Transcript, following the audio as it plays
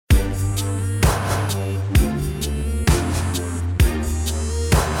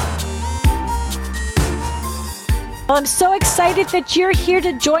Well, I'm so excited that you're here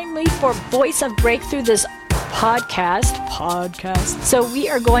to join me for Voice of Breakthrough, this podcast. So we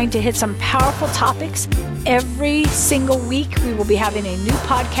are going to hit some powerful topics. Every single week, we will be having a new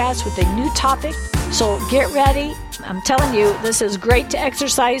podcast with a new topic. So get ready. I'm telling you, this is great to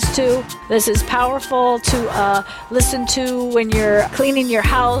exercise to. This is powerful to listen to when you're cleaning your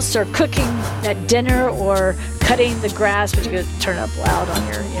house or cooking at dinner or cutting the grass, but you can turn it up loud on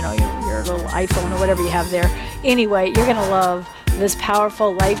your little iPhone or whatever you have there. Anyway, you're going to love this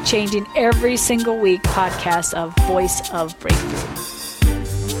powerful, life-changing, every single week podcast of Voice of Breakthrough.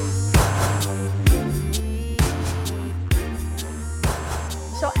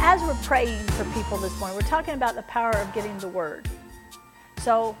 So as we're praying for people this morning, we're talking about the power of getting the word.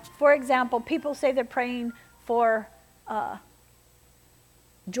 So, for example, people say they're praying for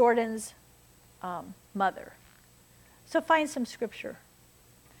Jordan's mother. So find some scripture.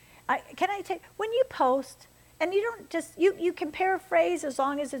 When you post, and you don't just, you can paraphrase as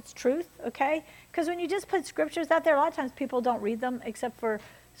long as it's truth, okay? Because when you just put scriptures out there, a lot of times people don't read them except for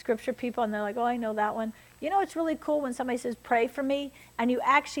scripture people, and they're like, oh, I know that one. You know, it's really cool when somebody says, pray for me, and you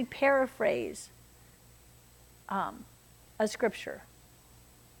actually paraphrase a scripture.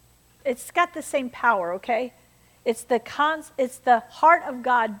 It's got the same power, okay? It's the heart of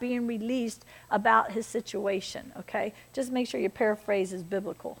God being released about his situation, okay? Just make sure your paraphrase is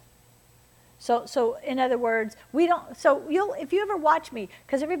biblical. So in other words, if you ever watch me,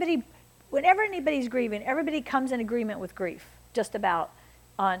 because whenever anybody's grieving, everybody comes in agreement with grief, just about,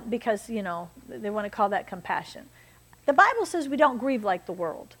 because, they want to call that compassion. The Bible says we don't grieve like the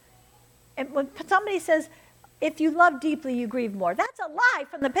world. And when somebody says, if you love deeply, you grieve more, that's a lie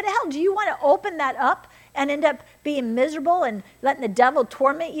from the pit of hell. Do you want to open that up and end up being miserable and letting the devil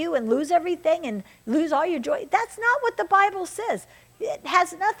torment you and lose everything and lose all your joy? That's not what the Bible says. It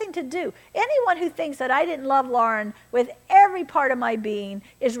has nothing to do. Anyone who thinks that I didn't love Lauren with every part of my being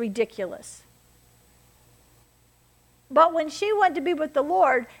is ridiculous. But when she went to be with the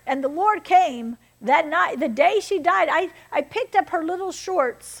Lord, and the Lord came that night, the day she died, I picked up her little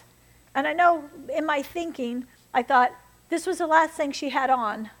shorts. And I know in my thinking, I thought this was the last thing she had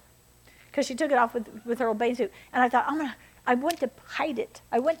on, because she took it off with her old bathing suit. And I thought, I went to hide it.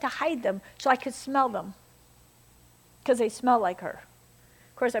 I went to hide them so I could smell them, because they smell like her.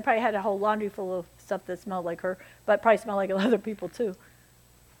 Of course, I probably had a whole laundry full of stuff that smelled like her, but probably smelled like other people too.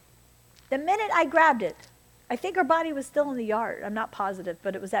 The minute I grabbed it, I think her body was still in the yard. I'm not positive,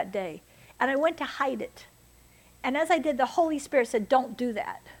 but it was that day. And I went to hide it. And as I did, the Holy Spirit said, don't do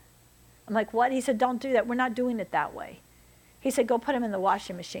that. I'm like, what? He said, don't do that. We're not doing it that way. He said, go put them in the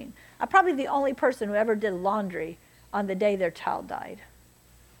washing machine. I'm probably the only person who ever did laundry on the day their child died.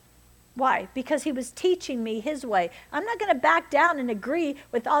 Why? Because he was teaching me his way. I'm not going to back down and agree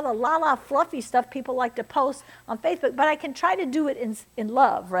with all the la-la fluffy stuff people like to post on Facebook, but I can try to do it in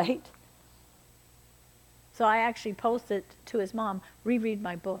love, right? So I actually posted to his mom, reread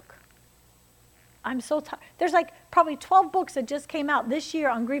my book. I'm so tired. There's like probably 12 books that just came out this year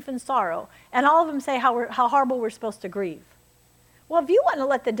on grief and sorrow, and all of them say how horrible we're supposed to grieve. Well, if you want to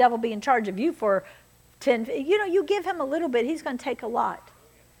let the devil be in charge of you for 10, you give him a little bit, he's going to take a lot.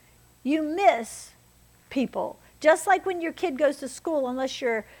 You miss people. Just like when your kid goes to school, unless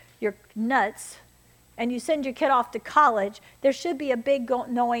you're nuts, and you send your kid off to college, there should be a big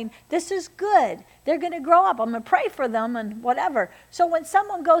knowing, this is good. They're going to grow up. I'm going to pray for them and whatever. So when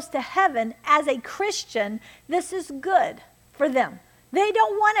someone goes to heaven as a Christian, this is good for them. They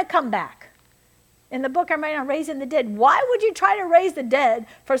don't want to come back. In the book I'm writing on Raising the Dead, why would you try to raise the dead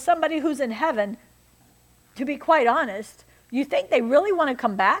for somebody who's in heaven? To be quite honest, you think they really want to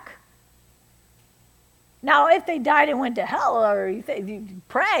come back? Now, if they died and went to hell, or you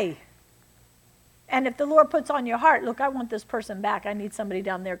pray. And if the Lord puts on your heart, look, I want this person back. I need somebody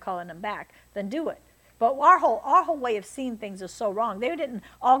down there calling them back. Then do it. But our whole way of seeing things is so wrong. They didn't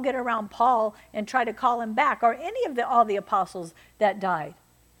all get around Paul and try to call him back, or any of all the apostles that died.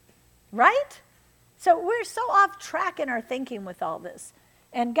 Right? So we're so off track in our thinking with all this.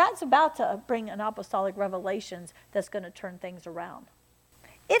 And God's about to bring an apostolic revelations that's going to turn things around.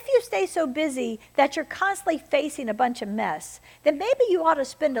 If you stay so busy that you're constantly facing a bunch of mess, then maybe you ought to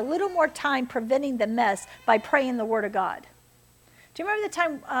spend a little more time preventing the mess by praying the Word of God. Do you remember the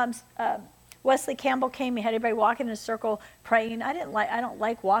time Wesley Campbell came? He had everybody walking in a circle praying. I don't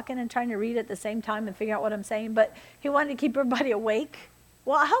like walking and trying to read at the same time and figure out what I'm saying, but he wanted to keep everybody awake.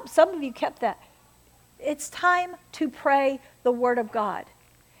 Well, I hope some of you kept that. It's time to pray the Word of God.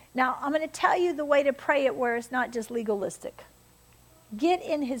 Now, I'm going to tell you the way to pray it where it's not just legalistic. Get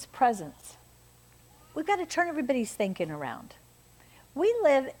in his presence. We've got to turn everybody's thinking around. We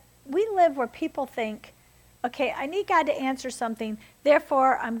live where people think Okay, I need God to answer something.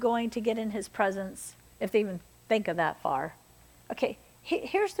 Therefore, I'm going to get in his presence, if they even think of that far. Okay,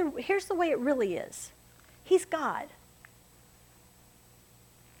 here's the way it really is. He's God.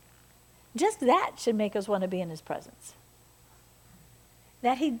 Just that should make us want to be in his presence.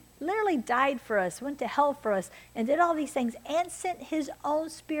 That he literally died for us, went to hell for us, and did all these things, and sent his own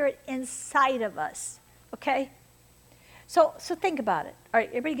spirit inside of us. Okay? So think about it. All right,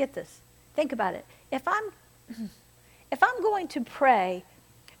 everybody get this. Think about it. If I'm going to pray,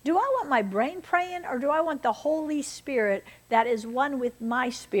 do I want my brain praying, or do I want the Holy Spirit that is one with my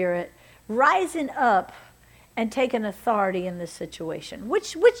spirit rising up and taking authority in this situation?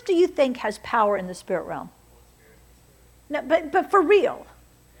 Which do you think has power in the spirit realm? No, but for real.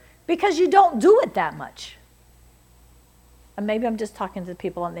 Because you don't do it that much. And maybe I'm just talking to the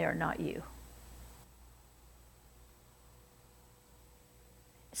people on there, not you.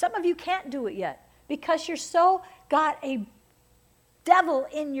 Some of you can't do it yet because you're so got a devil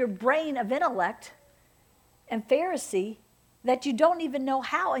in your brain of intellect and Pharisee that you don't even know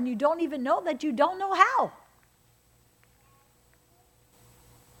how, and you don't even know that you don't know how.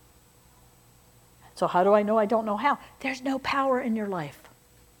 So how do I know I don't know how? There's no power in your life.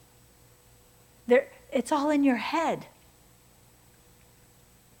 It's all in your head.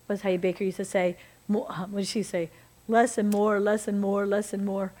 Was Heidi Baker used to say, what did she say? Less and more, less and more, less and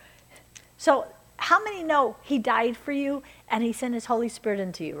more. So how many know he died for you and he sent his Holy Spirit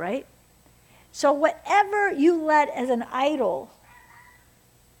into you, right? So whatever you let as an idol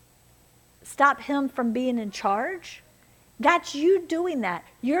stop him from being in charge, that's you doing that.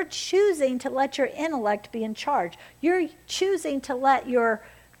 You're choosing to let your intellect be in charge. You're choosing to let your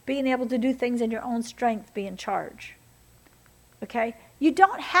being able to do things in your own strength be in charge. Okay? You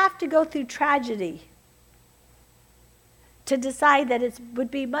don't have to go through tragedy to decide that it would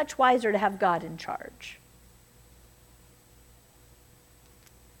be much wiser to have God in charge.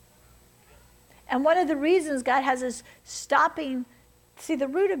 And one of the reasons God has us stopping, see, the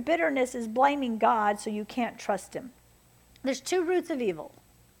root of bitterness is blaming God so you can't trust him. There's two roots of evil.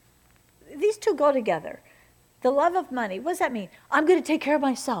 These two go together. The love of money, what does that mean? I'm going to take care of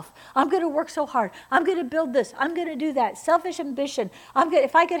myself. I'm going to work so hard. I'm going to build this. I'm going to do that. Selfish ambition.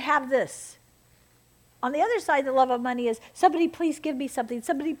 If I could have this. On the other side, the love of money is, somebody please give me something.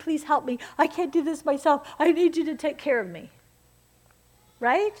 Somebody please help me. I can't do this myself. I need you to take care of me.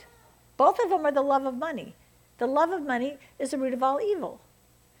 Right? Both of them are the love of money. The love of money is the root of all evil.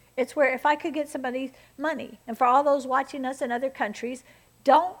 It's where if I could get somebody's money, and for all those watching us in other countries,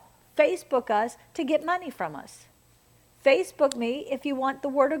 don't Facebook us to get money from us. Facebook me if you want the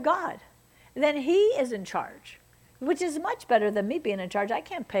word of God. Then he is in charge, which is much better than me being in charge. I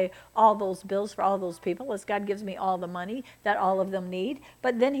can't pay all those bills for all those people unless God gives me all the money that all of them need.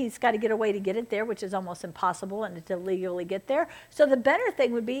 But then he's got to get a way to get it there, which is almost impossible and to legally get there. So the better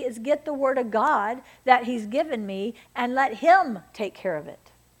thing would be is get the word of God that he's given me and let him take care of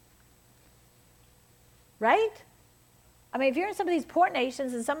it. Right? I mean, if you're in some of these poor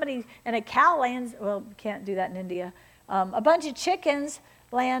nations and somebody in a cow lands, well, you can't do that in India. A bunch of chickens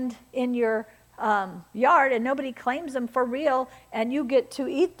land in your yard and nobody claims them for real and you get to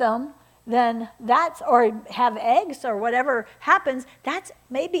eat them, then that's, or have eggs or whatever happens, that's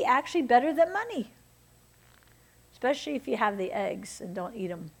maybe actually better than money. Especially if you have the eggs and don't eat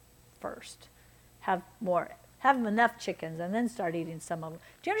them first. Have enough chickens and then start eating some of them.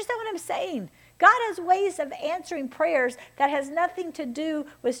 Do you understand what I'm saying? God has ways of answering prayers that has nothing to do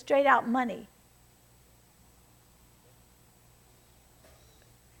with straight out money.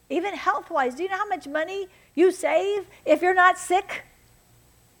 Even health-wise, do you know how much money you save if you're not sick?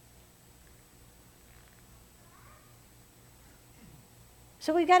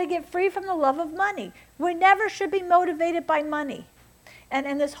 So we've got to get free from the love of money. We never should be motivated by money.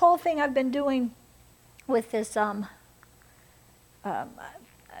 And this whole thing I've been doing with this, I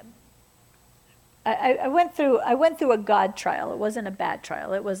went through a God trial. It wasn't a bad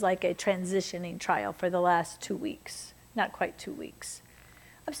trial. It was like a transitioning trial for the last 2 weeks. Not quite 2 weeks.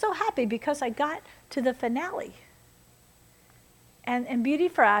 I'm so happy because I got to the finale. And Beauty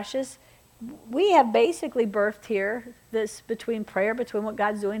for Ashes, we have basically birthed here, this between prayer, between what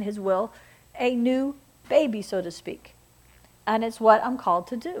God's doing, his will, a new baby, so to speak. And it's what I'm called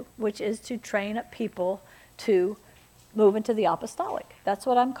to do, which is to train up people to move into the apostolic. That's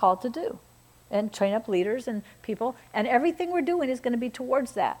what I'm called to do. And train up leaders and people. And everything we're doing is going to be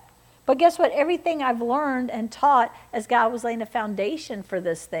towards that. But guess what? Everything I've learned and taught as God was laying a foundation for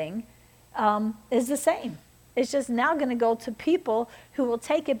this thing is the same. It's just now going to go to people who will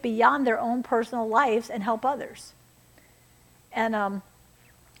take it beyond their own personal lives and help others. And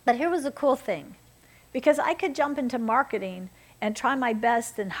but here was the cool thing. Because I could jump into marketing and try my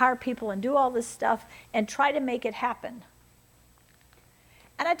best and hire people and do all this stuff and try to make it happen.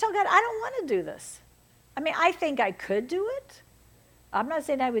 And I told God, I don't want to do this. I mean, I think I could do it. I'm not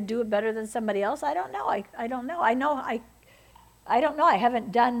saying I would do it better than somebody else. I don't know. I don't know. I don't know. I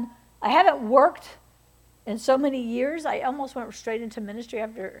haven't worked in so many years. I almost went straight into ministry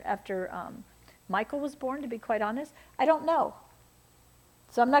after Michael was born, to be quite honest. I don't know.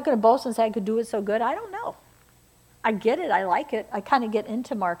 So I'm not going to boast and say I could do it so good. I don't know. I get it. I like it. I kind of get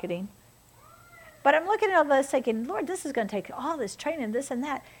into marketing. But I'm looking at all this thinking, Lord, this is going to take all this training, this and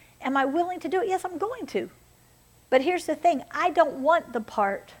that. Am I willing to do it? Yes, I'm going to. But here's the thing. I don't want the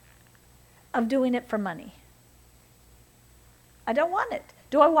part of doing it for money. I don't want it.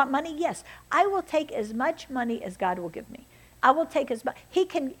 Do I want money? Yes. I will take as much money as God will give me. I will take as much. He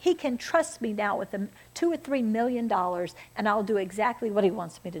can trust me now with $2 or $3 million, and I'll do exactly what he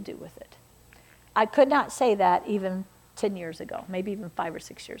wants me to do with it. I could not say that even 10 years ago, maybe even 5 or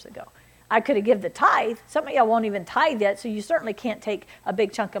 6 years ago. I could have given the tithe. Some of y'all won't even tithe yet, so you certainly can't take a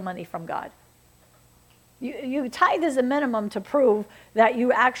big chunk of money from God. You tithe as a minimum to prove that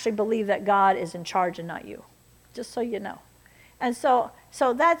you actually believe that God is in charge and not you, just so you know. And so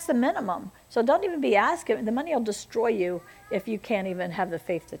that's the minimum. So don't even be asking. The money will destroy you if you can't even have the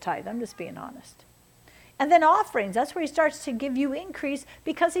faith to tithe. I'm just being honest. And then offerings, that's where he starts to give you increase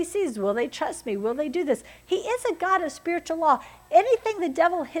because he sees, will they trust me? Will they do this? He is a God of spiritual law. Anything the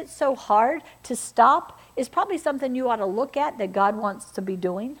devil hits so hard to stop is probably something you ought to look at that God wants to be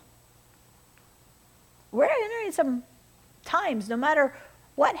doing. We're entering some times, no matter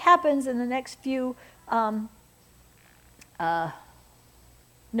what happens in the next few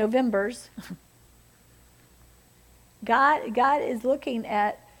Novembers, God is looking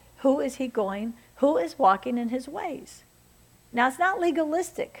at who is he going, who is walking in his ways. Now, it's not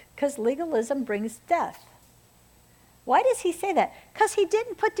legalistic, because legalism brings death. Why does he say that? Because he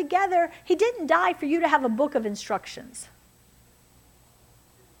didn't die for you to have a book of instructions.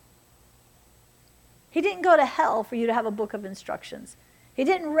 He didn't go to hell for you to have a book of instructions. He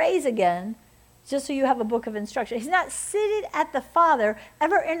didn't raise again just so you have a book of instructions. He's not seated at the Father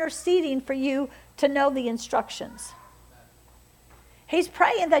ever interceding for you to know the instructions. He's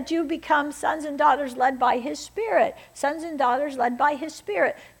praying that you become sons and daughters led by his Spirit. Sons and daughters led by his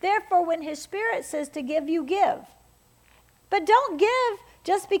Spirit. Therefore, when his Spirit says to give, you give. But don't give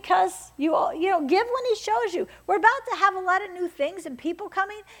just because give when he shows you. We're about to have a lot of new things and people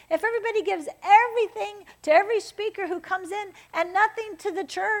coming. If everybody gives everything to every speaker who comes in and nothing to the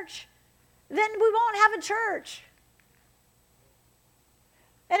church, then we won't have a church.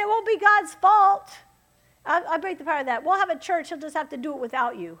 And it won't be God's fault. I break the power of that. We'll have a church. He'll just have to do it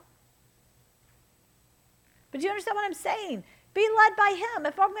without you. But you understand what I'm saying? Be led by him.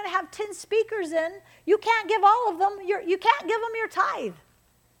 If I'm going to have 10 speakers in, you can't give all of them. You can't give them your tithe.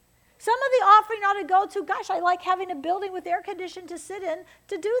 Some of the offering ought to go to, gosh, I like having a building with air conditioning to sit in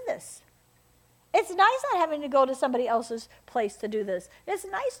to do this. It's nice not having to go to somebody else's place to do this. It's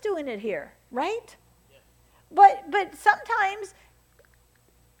nice doing it here, right? Yeah. But sometimes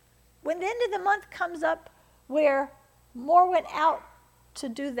when the end of the month comes up where more went out to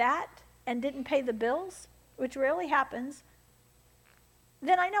do that and didn't pay the bills, which rarely happens,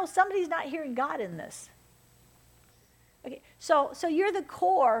 then I know somebody's not hearing God in this. Okay, so you're the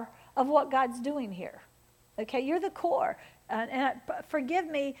core of what God's doing here. Okay, you're the core. Forgive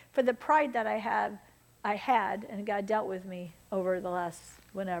me for the pride that I had, and God dealt with me over the last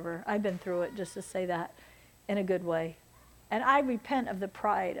whenever. I've been through it, just to say that in a good way. And I repent of the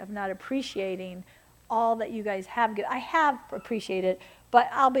pride of not appreciating all that you guys have. I have appreciated, but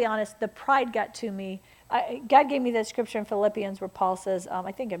I'll be honest, the pride got to me. God gave me that scripture in Philippians where Paul says,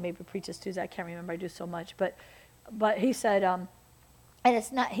 I think I maybe preached this Tuesday, I can't remember, I do so much, but he said,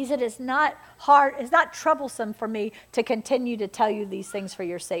 it's not hard, it's not troublesome for me to continue to tell you these things for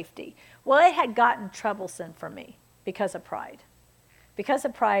your safety. Well, it had gotten troublesome for me because of pride. Because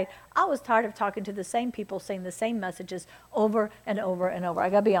of pride, I was tired of talking to the same people saying the same messages over and over and over. I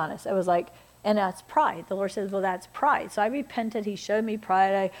got to be honest. It was like, and that's pride. The Lord says, well, that's pride. So I repented. He showed me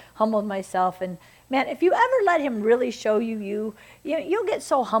pride. I humbled myself. And man, if you ever let him really show you'll get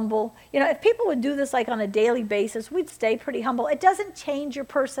so humble. If people would do this like on a daily basis, we'd stay pretty humble. It doesn't change your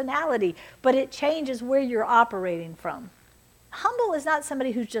personality, but it changes where you're operating from. Humble is not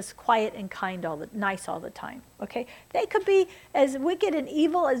somebody who's just quiet and kind nice all the time, okay? They could be as wicked and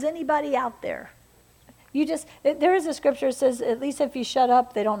evil as anybody out there. There is a scripture that says, at least if you shut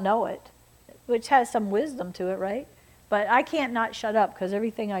up, they don't know it, which has some wisdom to it, right? But I can't not shut up because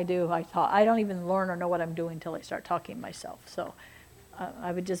everything I do, I don't even learn or know what I'm doing until I start talking myself. So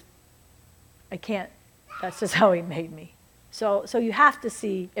I can't That's just how he made me. So you have to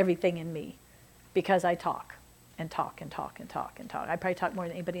see everything in me because I talk and talk and talk and talk and talk. I probably talk more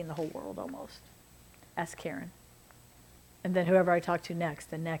than anybody in the whole world almost. Ask Karen. And then whoever I talk to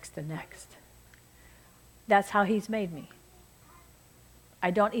next and next and next. That's how he's made me. I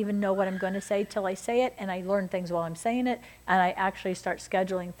don't even know what I'm going to say till I say it, and I learn things while I'm saying it, and I actually start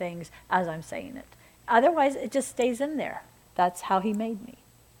scheduling things as I'm saying it. Otherwise, it just stays in there. That's how he made me.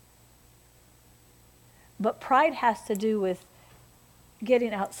 But pride has to do with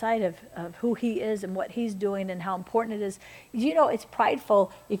getting outside of who he is and what he's doing and how important it is. You know, it's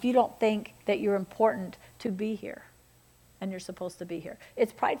prideful if you don't think that you're important to be here and you're supposed to be here.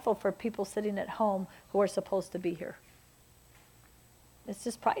 It's prideful for people sitting at home who are supposed to be here. It's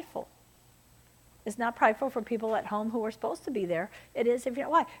just prideful. It's not prideful for people at home who are supposed to be there. It is if you're,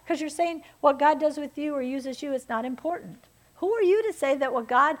 why? Because you're saying what God does with you or uses you is not important. Who are you to say that what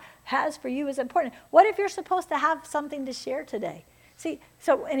God has for you is important? What if you're supposed to have something to share today? See,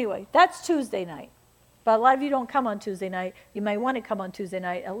 so anyway, that's Tuesday night. But a lot of you don't come on Tuesday night. You may want to come on Tuesday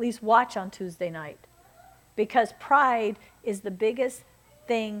night, at least watch on Tuesday night. Because pride is the biggest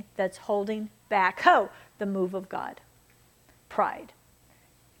thing that's holding back, the move of God. Pride.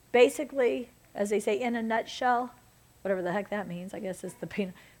 Basically, as they say, in a nutshell, whatever the heck that means, I guess it's the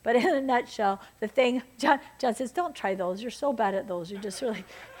peanut. But in a nutshell, the thing, John says, don't try those. You're so bad at those. You just really,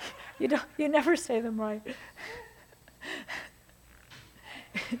 you never say them right.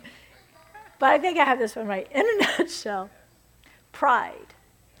 But I think I have this one right. In a nutshell, pride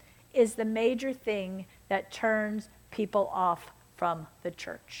is the major thing that turns people off from the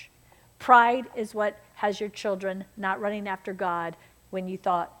church. Pride is what has your children not running after God when you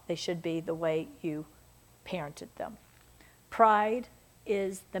thought they should be the way you parented them. Pride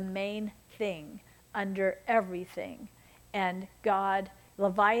is the main thing under everything. And God,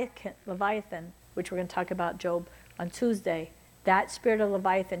 Leviathan, which we're going to talk about Job on Tuesday, that spirit of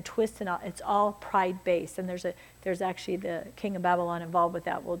Leviathan twists and all, it's all pride-based. And there's actually the king of Babylon involved with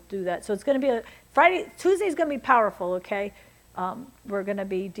that. We'll do that. So it's going to be Tuesday's going to be powerful, okay? We're going to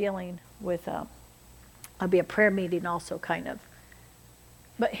be dealing with, it'll be a prayer meeting also, kind of.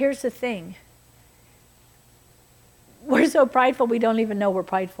 But here's the thing. We're so prideful, we don't even know we're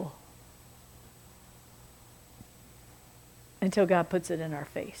prideful. Until God puts it in our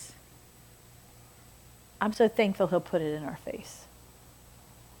face. I'm so thankful he'll put it in our face.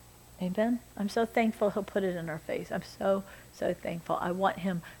 Amen? I'm so thankful he'll put it in our face. I'm so thankful. I want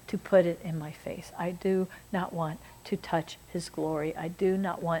him to put it in my face. I do not want to touch his glory. I do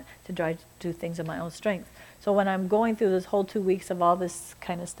not want to try to do things in my own strength. So when I'm going through this whole 2 weeks of all this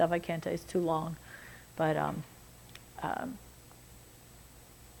kind of stuff, I can't tell you, it's too long. But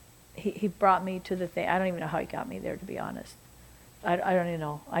he brought me to the thing. I don't even know how he got me there, to be honest. I don't even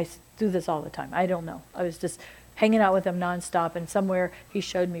know. I do this all the time. I don't know. I was just hanging out with him nonstop, and somewhere he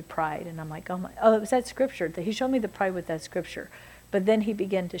showed me pride, and I'm like, oh, it was that scripture. He showed me the pride with that scripture. But then he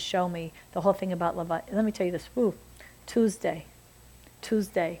began to show me the whole thing about Leviathan. Let me tell you this. Tuesday,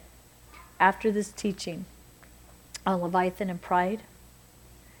 after this teaching on Leviathan and pride,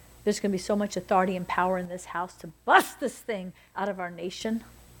 there's going to be so much authority and power in this house to bust this thing out of our nation.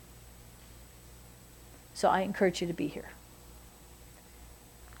 So I encourage you to be here.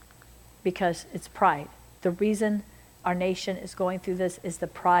 Because it's pride. The reason our nation is going through this is the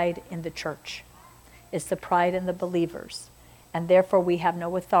pride in the church. It's the pride in the believers. And therefore we have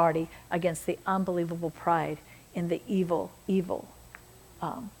no authority against the unbelievable pride in the evil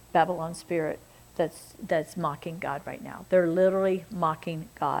Babylon spirit that's mocking God right now. They're literally mocking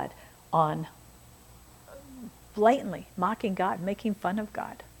God blatantly mocking God, making fun of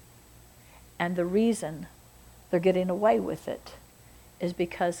God. And the reason they're getting away with it is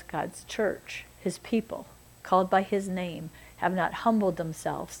because God's church, his people, called by his name, have not humbled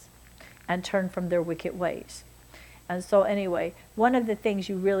themselves and turned from their wicked ways. And so anyway, one of the things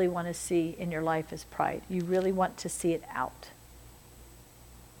you really want to see in your life is pride. You really want to see it out.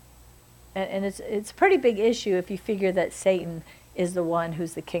 And it's a pretty big issue if you figure that Satan is the one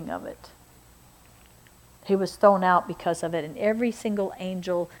who's the king of it. He was thrown out because of it, and every single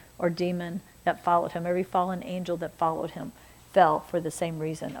angel or demon that followed him, every fallen angel that followed him, fell for the same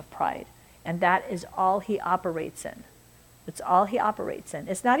reason of pride. And that is all he operates in. It's all he operates in.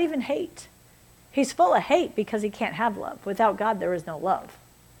 It's not even hate. He's full of hate because he can't have love. Without God, there is no love.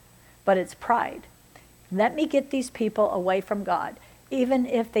 But it's pride. Let me get these people away from God, even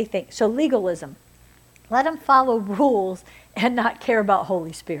if they think. So legalism. Let them follow rules and not care about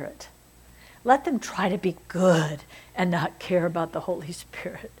Holy Spirit. Let them try to be good and not care about the Holy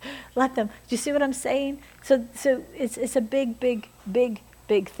Spirit. Let them, do you see what I'm saying? So it's a big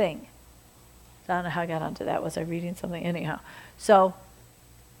thing. I don't know how I got onto that. Was I reading something? Anyhow. So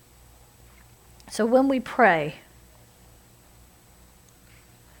when we pray,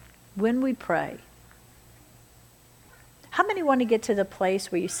 how many want to get to the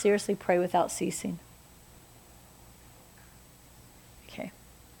place where you seriously pray without ceasing? Okay.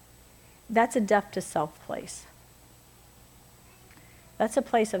 That's a death to self place. That's a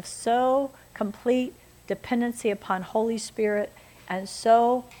place of so complete dependency upon Holy Spirit and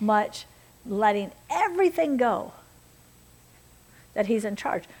so much letting everything go that he's in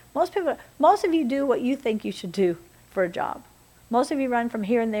charge. Most of you do what you think you should do for a job. Most of you run from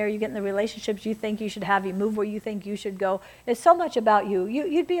here and there. You get in the relationships you think you should have. You move where you think you should go. It's so much about you.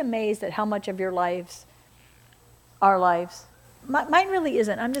 You'd be amazed at how much of your lives, our lives. Mine really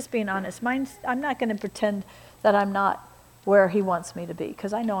isn't. I'm just being honest. I'm not going to pretend that I'm not where he wants me to be,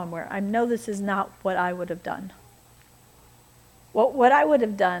 because I know I'm where. I know this is not what I would have done. What I would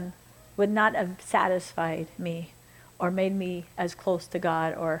have done would not have satisfied me or made me as close to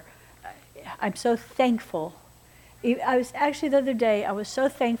God. Or I'm so thankful. I was actually the other day, I was so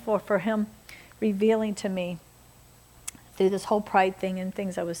thankful for him revealing to me through this whole pride thing and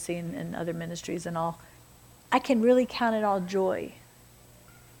things I was seeing in other ministries and all. I can really count it all joy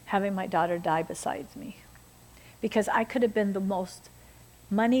having my daughter die besides me. Because I could have been the most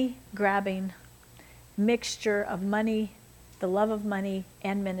money-grabbing mixture of money, the love of money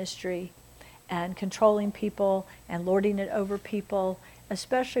and ministry, and controlling people and lording it over people,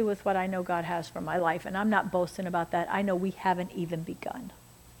 especially with what I know God has for my life. And I'm not boasting about that. I know we haven't even begun.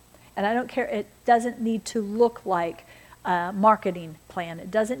 And I don't care. It doesn't need to look like a marketing plan. It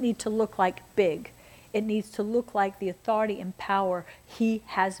doesn't need to look like big. It needs to look like the authority and power he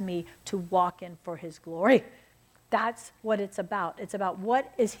has me to walk in for his glory. That's what it's about. It's about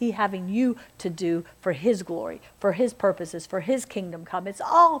what is he having you to do for his glory, for his purposes, for his kingdom come. It's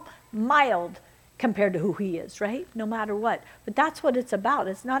all mild compared to who he is, right? No matter what. But that's what it's about.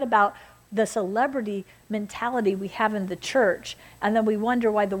 It's not about the celebrity mentality we have in the church. And then we wonder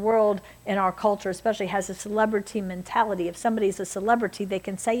why the world in our culture especially has a celebrity mentality. If somebody's a celebrity, they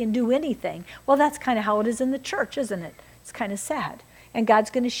can say and do anything. Well, that's kind of how it is in the church, isn't it? It's kind of sad. And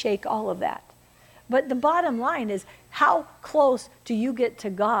God's going to shake all of that. But the bottom line is, how close do you get to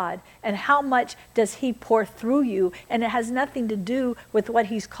God, and how much does he pour through you? And it has nothing to do with what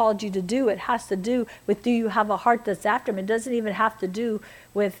he's called you to do. It has to do with, do you have a heart that's after him? It doesn't even have to do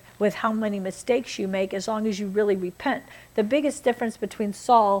with how many mistakes you make, as long as you really repent. The biggest difference between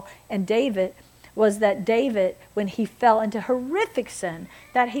Saul and David was that David, when he fell into horrific sin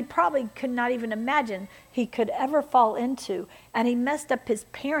that he probably could not even imagine he could ever fall into, and he messed up his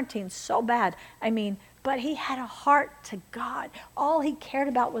parenting so bad. But he had a heart to God. All he cared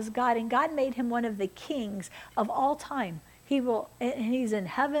about was God, and God made him one of the kings of all time. He's in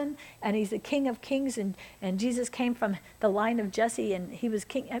heaven, and he's the King of Kings, and Jesus came from the line of Jesse, and he was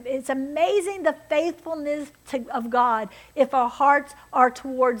king. It's amazing the faithfulness of God if our hearts are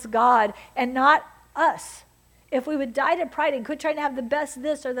towards God and not us. If we would die to pride and quit trying to have the best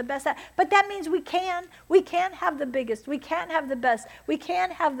this or the best that. But that means we can have the biggest. We can have the best. We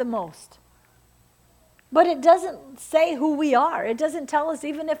can have the most. But it doesn't say who we are. It doesn't tell us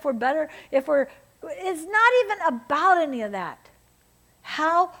even if we're better, it's not even about any of that.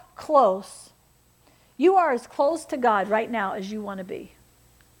 How close? You are as close to God right now as you want to be.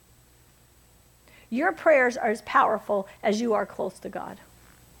 Your prayers are as powerful as you are close to God.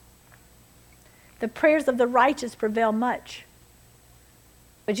 The prayers of the righteous prevail much.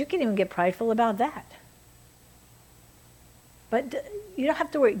 But you can't even get prideful about that. But you don't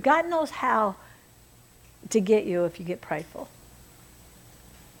have to worry. God knows how to get you if you get prideful.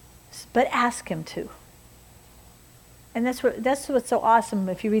 But ask him to. And that's what's so awesome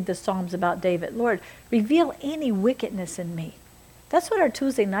if you read the Psalms about David. Lord, reveal any wickedness in me. That's what our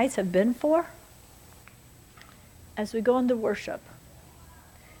Tuesday nights have been for. As we go into worship,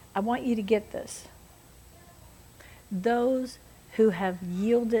 I want you to get this. Those who have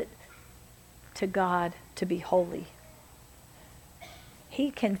yielded to God to be holy,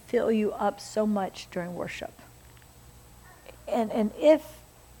 he can fill you up so much during worship. And if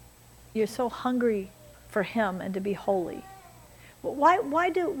you're so hungry for him and to be holy, why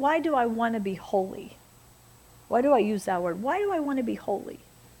do I want to be holy? Why do I use that word? Why do I want to be holy?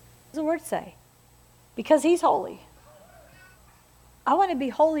 What does the word say? Because he's holy. I want to be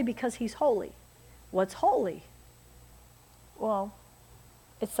holy because he's holy. What's holy? Well,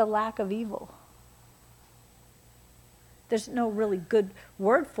 it's the lack of evil. There's no really good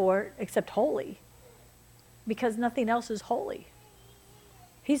word for it except holy, because nothing else is holy.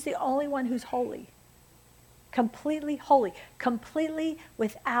 He's the only one who's holy. completely holy, completely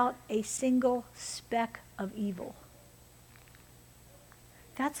without a single speck of evil.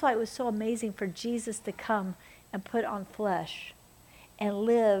 That's why it was so amazing for Jesus to come and put on flesh and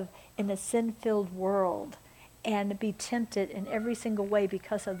live in a sin-filled world and be tempted in every single way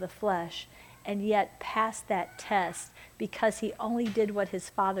because of the flesh, and yet pass that test because he only did what his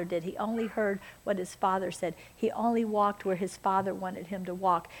Father did. He only heard what his Father said. He only walked where his Father wanted him to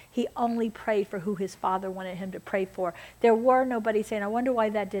walk. He only prayed for who his Father wanted him to pray for. There were nobody saying, I wonder why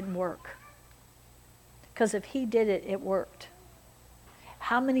that didn't work. Because if he did it, it worked.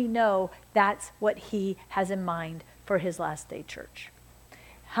 How many know that's what he has in mind for his last day church?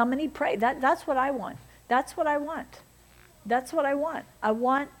 How many pray? That's what I want. That's what I want. That's what I want. I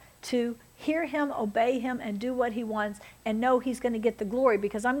want to hear him, obey him, and do what he wants, and know he's going to get the glory,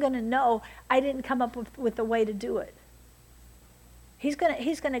 because I'm going to know I didn't come up with a way to do it. He's going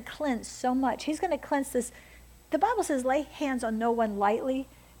to cleanse so much. He's going to cleanse this. The Bible says lay hands on no one lightly,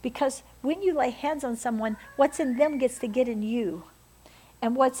 because when you lay hands on someone, what's in them gets to get in you,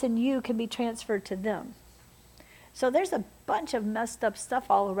 and what's in you can be transferred to them. So there's a bunch of messed up stuff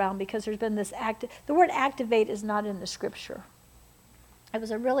all around because there's been this the word activate is not in the scripture. It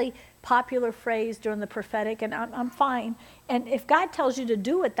was a really popular phrase during the prophetic, and I'm fine. And if God tells you to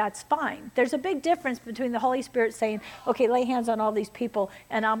do it, that's fine. There's a big difference between the Holy Spirit saying, okay, lay hands on all these people,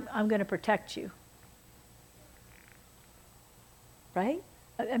 and I'm going to protect you. Right?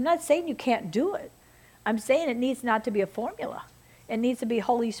 I'm not saying you can't do it. I'm saying it needs not to be a formula. It needs to be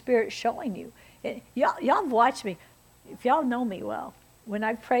Holy Spirit showing you. Y'all have watched me. If y'all know me well, when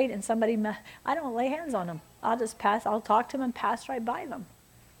I've prayed and somebody, I don't lay hands on them. I'll talk to them and pass right by them.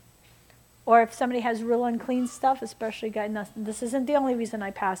 Or if somebody has real unclean stuff, especially a guy, this isn't the only reason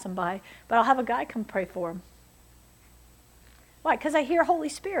I pass them by, but I'll have a guy come pray for them. Why? Because I hear Holy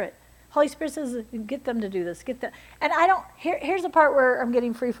Spirit. Holy Spirit says, get them to do this. And I don't, here's the part where I'm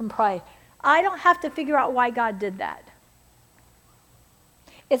getting free from pride. I don't have to figure out why God did that.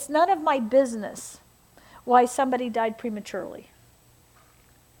 It's none of my business why somebody died prematurely.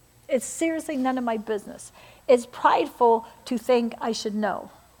 It's seriously none of my business. It's prideful to think I should know.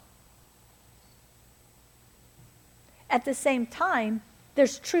 At the same time,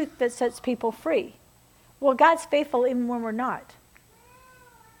 there's truth that sets people free. Well, God's faithful even when we're not.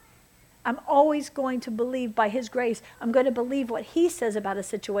 I'm always going to believe by his grace. I'm going to believe what he says about a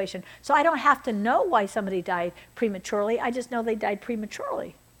situation. So I don't have to know why somebody died prematurely. I just know they died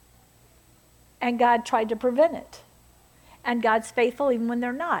prematurely. And God tried to prevent it. And God's faithful even when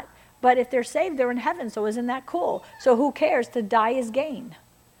they're not. But if they're saved, they're in heaven, so isn't that cool? So who cares? To die is gain.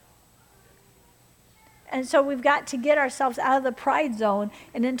 And so we've got to get ourselves out of the pride zone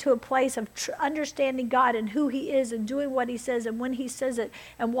and into a place of understanding God and who he is and doing what he says and when he says it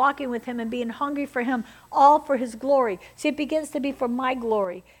and walking with him and being hungry for him, all for his glory. See, it begins to be for my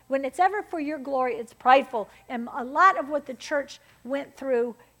glory. When it's ever for your glory, it's prideful. And a lot of what the church went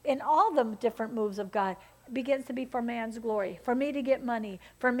through in all the different moves of God begins to be for man's glory, for me to get money,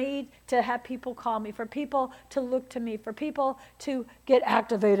 for me to have people call me, for people to look to me, for people to get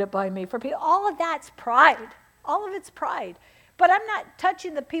activated by me, for people. All of that's pride. All of it's pride. But I'm not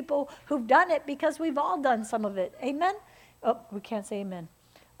touching the people who've done it because we've all done some of it. Amen? Oh, we can't say amen.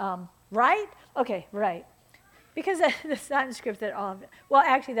 Right? Okay, right. Because it's not in Scripture that all of it. Well,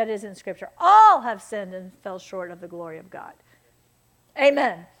 actually, that is in Scripture. All have sinned and fell short of the glory of God.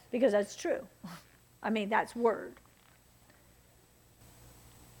 Amen. Because that's true. I mean, that's word.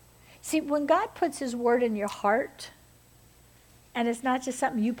 See, when God puts his word in your heart, and it's not just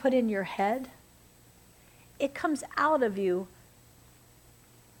something you put in your head, it comes out of you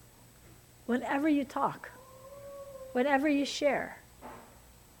whenever you talk, whenever you share.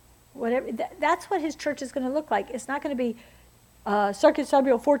 Whatever. That's what his church is going to look like. It's not going to be 2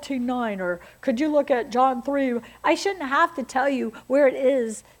 Samuel 14:9, or could you look at John 3? I shouldn't have to tell you where it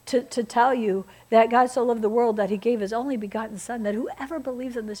is to tell you that God so loved the world that he gave his only begotten son, that whoever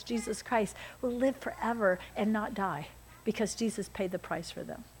believes in this Jesus Christ will live forever and not die, because Jesus paid the price for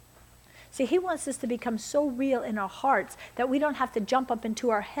them. See, he wants this to become so real in our hearts that we don't have to jump up into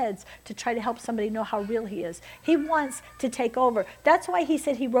our heads to try to help somebody know how real he is. He wants to take over. That's why he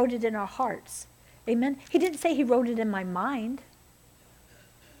said he wrote it in our hearts. Amen? He didn't say he wrote it in my mind.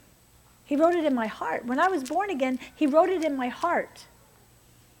 He wrote it in my heart. When I was born again, he wrote it in my heart.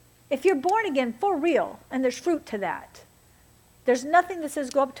 If you're born again for real, and there's fruit to that, there's nothing that says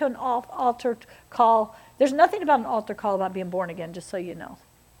go up to an altar call. There's nothing about an altar call about being born again, just so you know.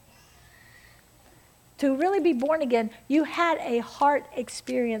 To really be born again, you had a heart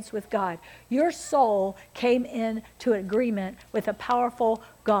experience with God. Your soul came into agreement with a powerful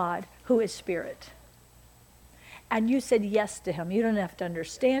God who is spirit. and you said yes to him. You don't have to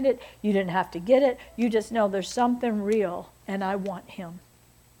understand it. You didn't have to get it. You just know there's something real, and I want him.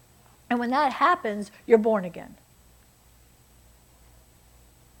 And when that happens, you're born again.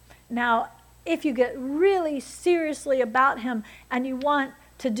 Now, if you get really seriously about him and you want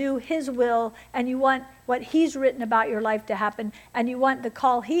to do his will and you want what he's written about your life to happen and you want the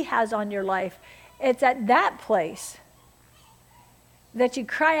call he has on your life, it's at that place that you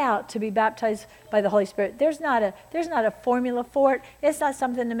cry out to be baptized by the Holy Spirit. There's not a formula for it. It's not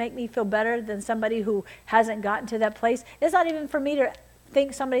something to make me feel better than somebody who hasn't gotten to that place. It's not even for me to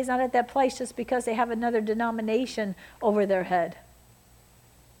think somebody's not at that place just because they have another denomination over their head.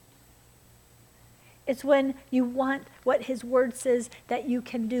 It's when you want what his word says that you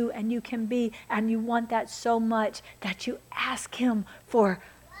can do and you can be, and you want that so much that you ask him for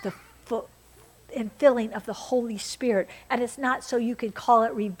the infilling of the Holy Spirit. And it's not so you can call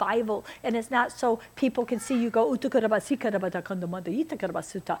it revival, and it's not so people can see you go, I got a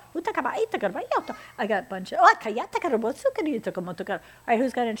bunch of, all right,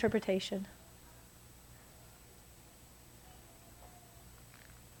 who's got interpretation?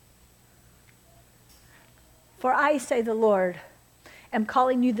 For I, say the Lord, am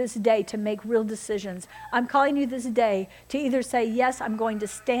calling you this day to make real decisions. I'm calling you this day to either say, yes, I'm going to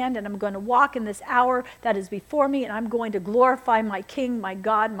stand and I'm going to walk in this hour that is before me, and I'm going to glorify my King, my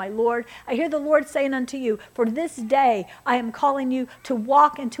God, my Lord. I hear the Lord saying unto you, for this day I am calling you to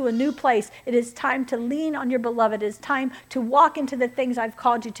walk into a new place. It is time to lean on your beloved. It is time to walk into the things I've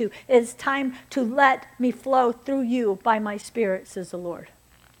called you to. It is time to let me flow through you by my Spirit, says the Lord.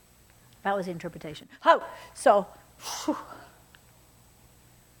 That was the interpretation. So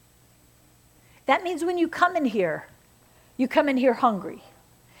that means when you come in here hungry.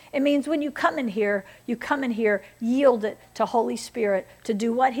 It means when you come in here yielded to Holy Spirit to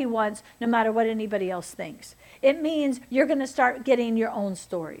do what he wants, no matter what anybody else thinks. It means you're going to start getting your own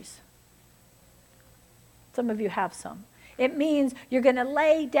stories. Some of you have some. It means you're going to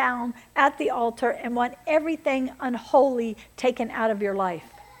lay down at the altar and want everything unholy taken out of your life.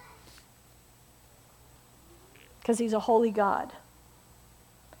 Because he's a holy God.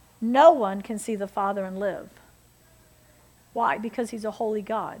 No one can see the Father and live. Why? Because he's a holy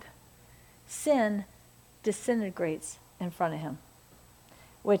God. Sin disintegrates in front of him,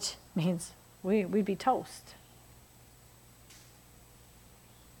 which means we'd be toast.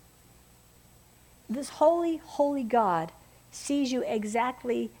 This holy, holy God sees you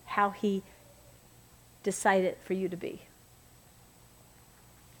exactly how he decided for you to be.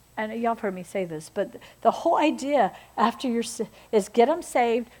 And y'all have heard me say this, but the whole idea after is get them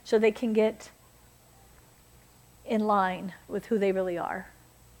saved so they can get in line with who they really are.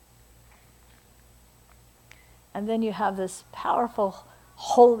 And then you have this powerful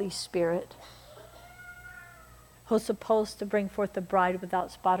Holy Spirit who's supposed to bring forth the bride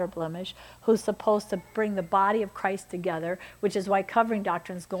without spot or blemish, who's supposed to bring the body of Christ together, which is why covering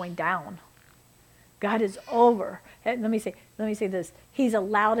doctrine is going down. God is over. And let me say this. He's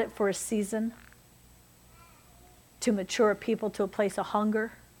allowed it for a season to mature people to a place of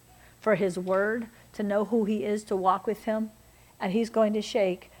hunger for his word, to know who he is, to walk with him. And he's going to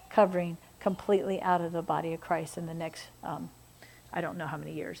shake covering completely out of the body of Christ in the next, I don't know how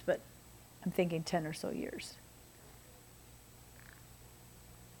many years, but I'm thinking 10 or so years.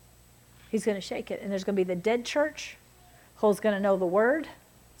 He's going to shake it. And there's going to be the dead church who's going to know the word,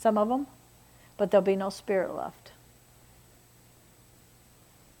 some of them, but there'll be no spirit left.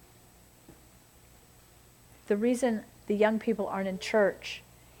 The reason the young people aren't in church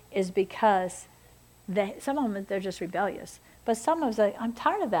is because some of them, they're just rebellious. But some of them say, I'm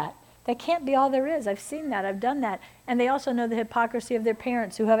tired of that. That can't be all there is. I've seen that. I've done that. And they also know the hypocrisy of their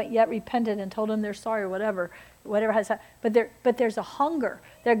parents who haven't yet repented and told them they're sorry or whatever has happened. But there's a hunger.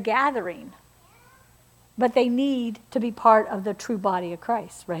 They're gathering. But they need to be part of the true body of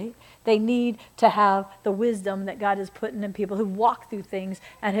Christ, right? They need to have the wisdom that God has put in people who walk through things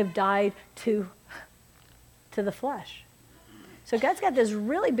and have died to the flesh. So God's got this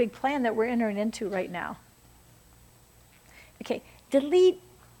really big plan that we're entering into right now. Okay, delete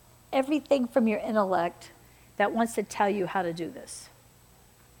everything from your intellect that wants to tell you how to do this.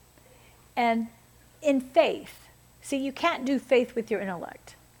 And in faith, see, you can't do faith with your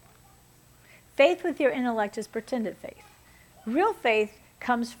intellect. Faith with your intellect is pretended faith. Real faith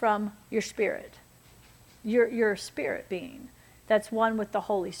comes from your spirit, your spirit being. That's one with the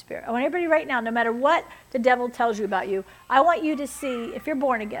Holy Spirit. I want everybody right now, no matter what the devil tells you about you, I want you to see, if you're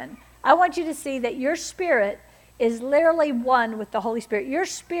born again, I want you to see that your spirit is literally one with the Holy Spirit. Your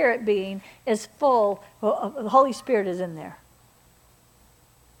spirit being is full, the Holy Spirit is in there.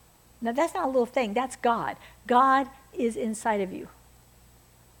 Now, that's not a little thing. That's God. God is inside of you.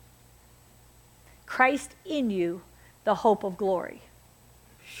 Christ in you, the hope of glory.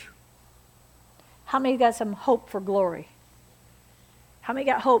 How many got some hope for glory? How many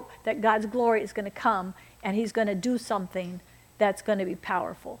got hope that God's glory is going to come and he's going to do something that's going to be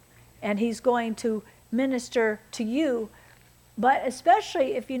powerful? And he's going to minister to you, but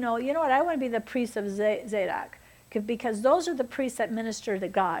especially if you know what, I want to be the priest of Zadok. Because those are the priests that minister to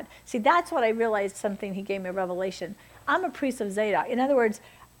God. See, that's what I realized, something he gave me a revelation. I'm a priest of Zadok. In other words,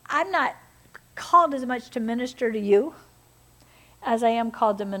 I'm not called as much to minister to you as I am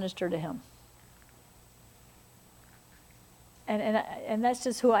called to minister to him. And that's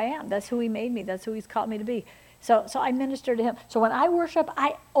just who I am. That's who he made me. That's who he's called me to be. So I minister to him. So when I worship,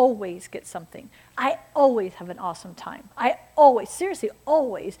 I always get something. I always have an awesome time. I always, seriously,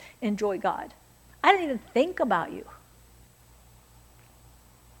 always enjoy God. I don't even think about you.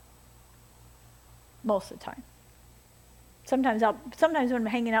 Most of the time. Sometimes when I'm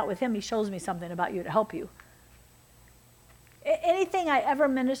hanging out with him, he shows me something about you to help you. Anything I ever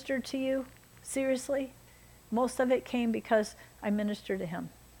ministered to you, seriously, most of it came because I ministered to him.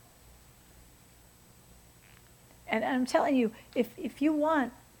 And I'm telling you, if you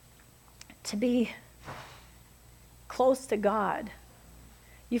want to be close to God,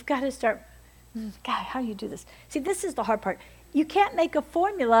 you've got to start. God, how do you do this? See, this is the hard part. You can't make a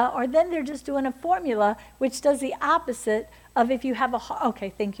formula, or then they're just doing a formula which does the opposite of if you have a...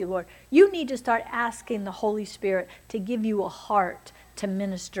 Okay, thank you, Lord. You need to start asking the Holy Spirit to give you a heart to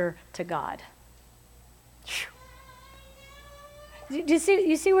minister to God. Do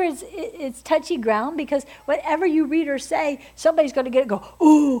you see where it's touchy ground? Because whatever you read or say, somebody's going to get it, go,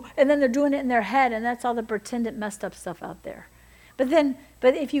 ooh, and then they're doing it in their head, and that's all the pretended messed up stuff out there.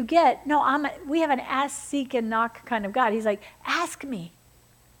 But if you get, we have an ask, seek, and knock kind of God. He's like, ask me.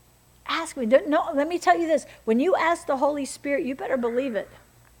 Ask me. No, let me tell you this. When you ask the Holy Spirit, you better believe it.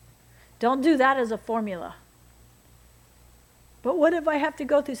 Don't do that as a formula. But what if I have to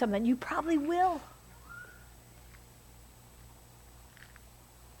go through something? You probably will.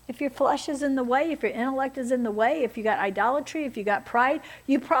 If your flesh is in the way, if your intellect is in the way, if you got idolatry, if you got pride,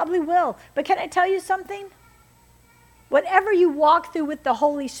 you probably will. But can I tell you something? Whatever you walk through with the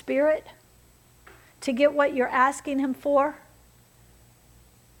Holy Spirit to get what you're asking him for,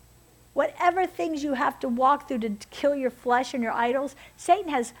 whatever things you have to walk through to kill your flesh and your idols, Satan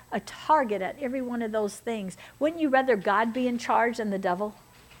has a target at every one of those things. Wouldn't you rather God be in charge than the devil?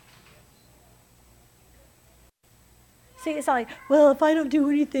 See, it's not like, well, if I don't do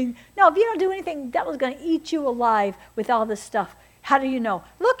anything. No, if you don't do anything, the devil's going to eat you alive with all this stuff. How do you know?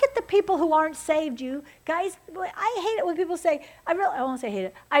 Look at the people who aren't saved, you guys. I hate it when people say, I won't say hate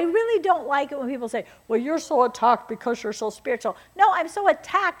it. I really don't like it when people say, well, you're so attacked because you're so spiritual. No, I'm so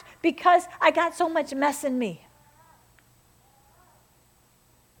attacked because I got so much mess in me.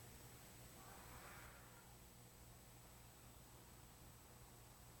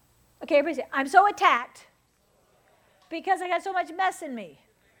 Okay, everybody say, I'm so attacked because I got so much mess in me.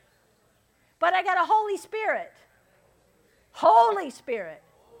 But I got a Holy Spirit. Holy Spirit,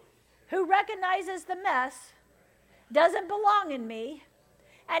 who recognizes the mess, doesn't belong in me,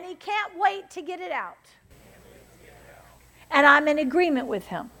 and he can't wait to get it out. And I'm in agreement with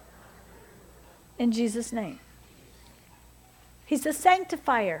him. In Jesus' name. He's the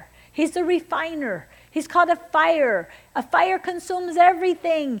sanctifier. He's the refiner. He's called a fire. A fire consumes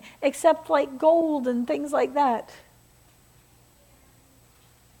everything except like gold and things like that.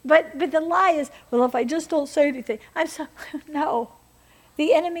 But the lie is, well, if I just don't say anything, no.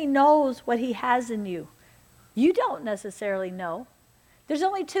 The enemy knows what he has in you. You don't necessarily know. There's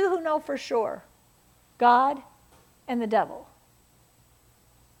only two who know for sure. God and the devil.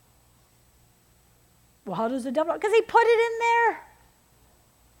 Well, how does the devil know? Because he put it in there.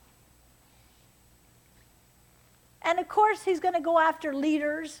 And of course, he's going to go after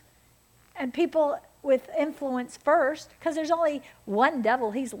leaders and people with influence first, because there's only one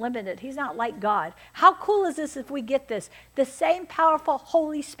devil. He's limited. He's not like God. How cool is this if we get this? The same powerful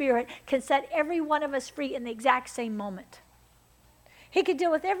Holy Spirit can set every one of us free in the exact same moment. He could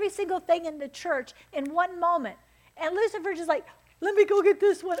deal with every single thing in the church in one moment. And Lucifer just like, let me go get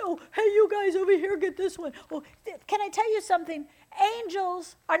this one. Oh, hey, you guys over here, get this one. Oh, can I tell you something?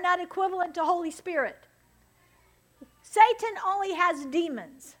 Angels are not equivalent to Holy Spirit. Satan only has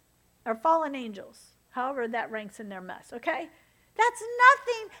demons, or fallen angels, however that ranks in their mess, okay? That's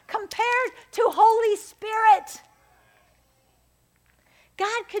nothing compared to Holy Spirit.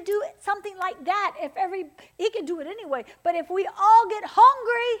 God could do something like that he could do it anyway, but if we all get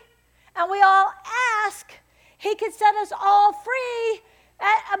hungry and we all ask, he could set us all free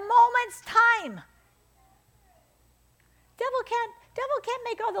at a moment time. Devil can't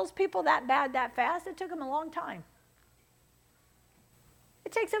make all those people that bad that fast. It took him a long time.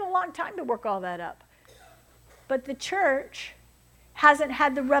 It takes him a long time to work all that up. But the church hasn't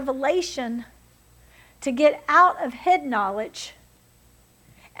had the revelation to get out of head knowledge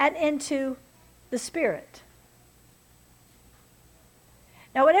and into the Spirit.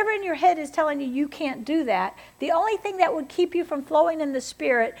 Now, whatever in your head is telling you you can't do that, the only thing that would keep you from flowing in the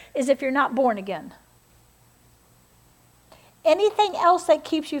Spirit is if you're not born again. Anything else that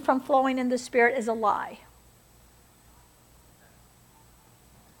keeps you from flowing in the Spirit is a lie.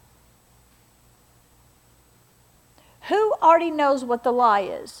 Who already knows what the lie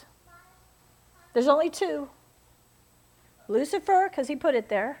is? There's only two. Lucifer, because he put it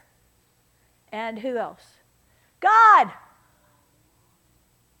there. And who else? God.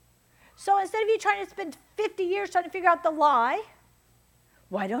 So instead of you trying to spend 50 years trying to figure out the lie,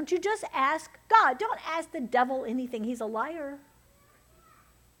 why don't you just ask God? Don't ask the devil anything. He's a liar.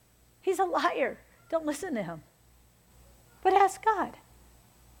 He's a liar. Don't listen to him. But ask God.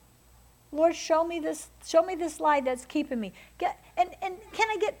 Lord, show me this lie that's keeping me. Can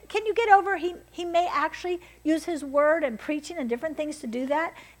you get over he may actually use his word and preaching and different things to do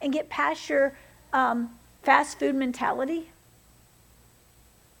that and get past your fast food mentality?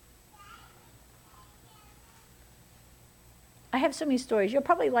 I have so many stories. You'll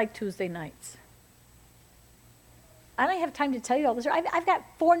probably like Tuesday nights. I don't have time to tell you all this. I've got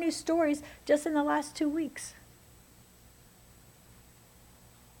 4 new stories just in the last 2 weeks.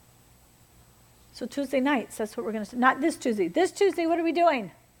 So Tuesday nights, that's what we're going to do. Not this Tuesday. This Tuesday, what are we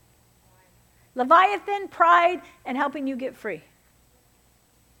doing? Leviathan, pride, and helping you get free.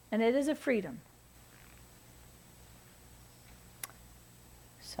 And it is a freedom.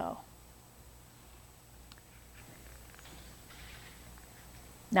 So.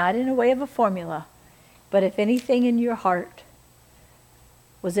 Not in a way of a formula, but if anything in your heart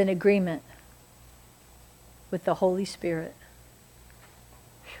was in agreement with the Holy Spirit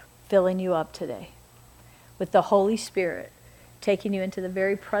filling you up today, with the Holy Spirit taking you into the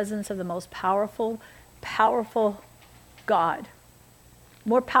very presence of the most powerful God,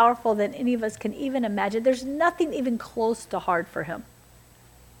 more powerful than any of us can even imagine. There's nothing even close to hard for him.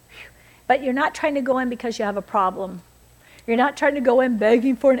 But you're not trying to go in because you have a problem. You're not trying to go in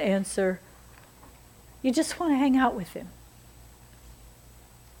begging for an answer. You just want to hang out with him.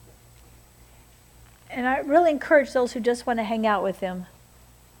 And I really encourage those who just want to hang out with him.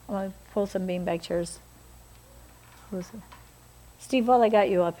 I'm going to pull some beanbag chairs. Steve, while I got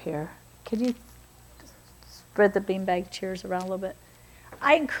you up here, could you spread the beanbag chairs around a little bit?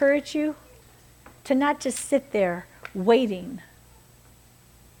 I encourage you to not just sit there waiting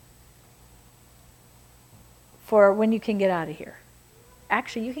for when you can get out of here.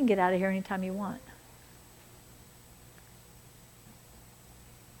 Actually, you can get out of here anytime you want.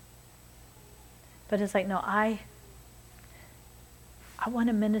 But it's like, no, I want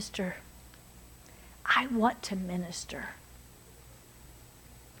to minister. I want to minister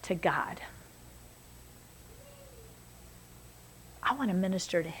to God. I want to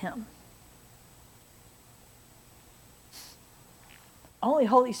minister to him. Only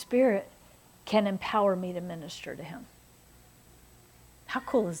Holy Spirit can empower me to minister to him. How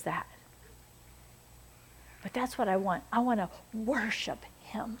cool is that? But that's what I want. I want to worship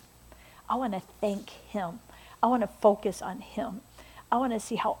him. I want to thank him. I want to focus on him. I want to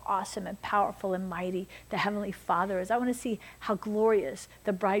see how awesome and powerful and mighty the Heavenly Father is. I want to see how glorious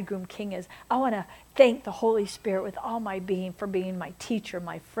the bridegroom king is. I want to thank the Holy Spirit with all my being for being my teacher,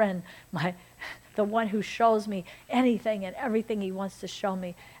 my friend, the one who shows me anything and everything he wants to show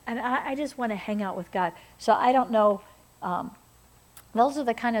me. And I just want to hang out with God. So I don't know. Those are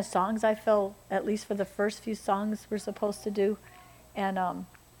the kind of songs I feel, at least for the first few songs we're supposed to do. And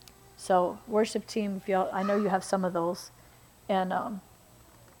so worship team, I know you have some of those. And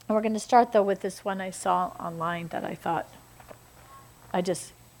we're going to start, though, with this one I saw online that I thought,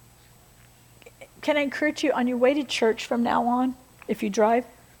 can I encourage you on your way to church from now on, if you drive,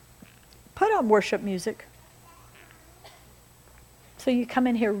 put on worship music. So you come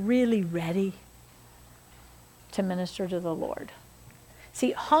in here really ready to minister to the Lord.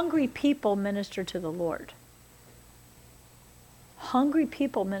 See, hungry people minister to the Lord. Hungry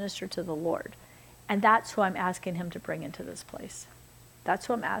people minister to the Lord. And that's who I'm asking him to bring into this place. That's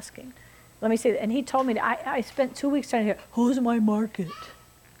who I'm asking. Let me say that. And he told me, I spent 2 weeks trying to hear, who's my market?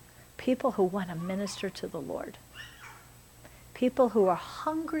 People who want to minister to the Lord. People who are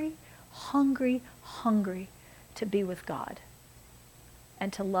hungry to be with God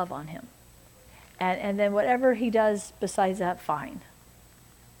and to love on him. And then whatever he does besides that, fine.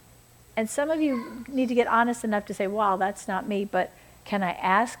 And some of you need to get honest enough to say, wow, that's not me, but can I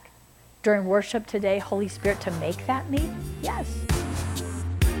ask during worship today, Holy Spirit, to make that me? Yes.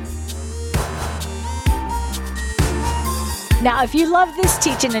 Now, if you love this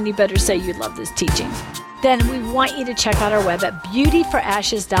teaching, and you better say you love this teaching, then we want you to check out our web at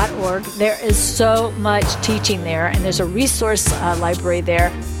beautyforashes.org. There is so much teaching there, and there's a resource library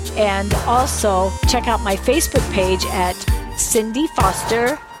there. And also check out my Facebook page at Cindy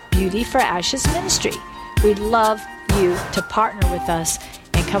Foster Beauty for Ashes Ministry. We'd love you to partner with us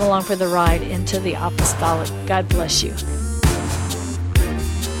and come along for the ride into the apostolic. God bless you.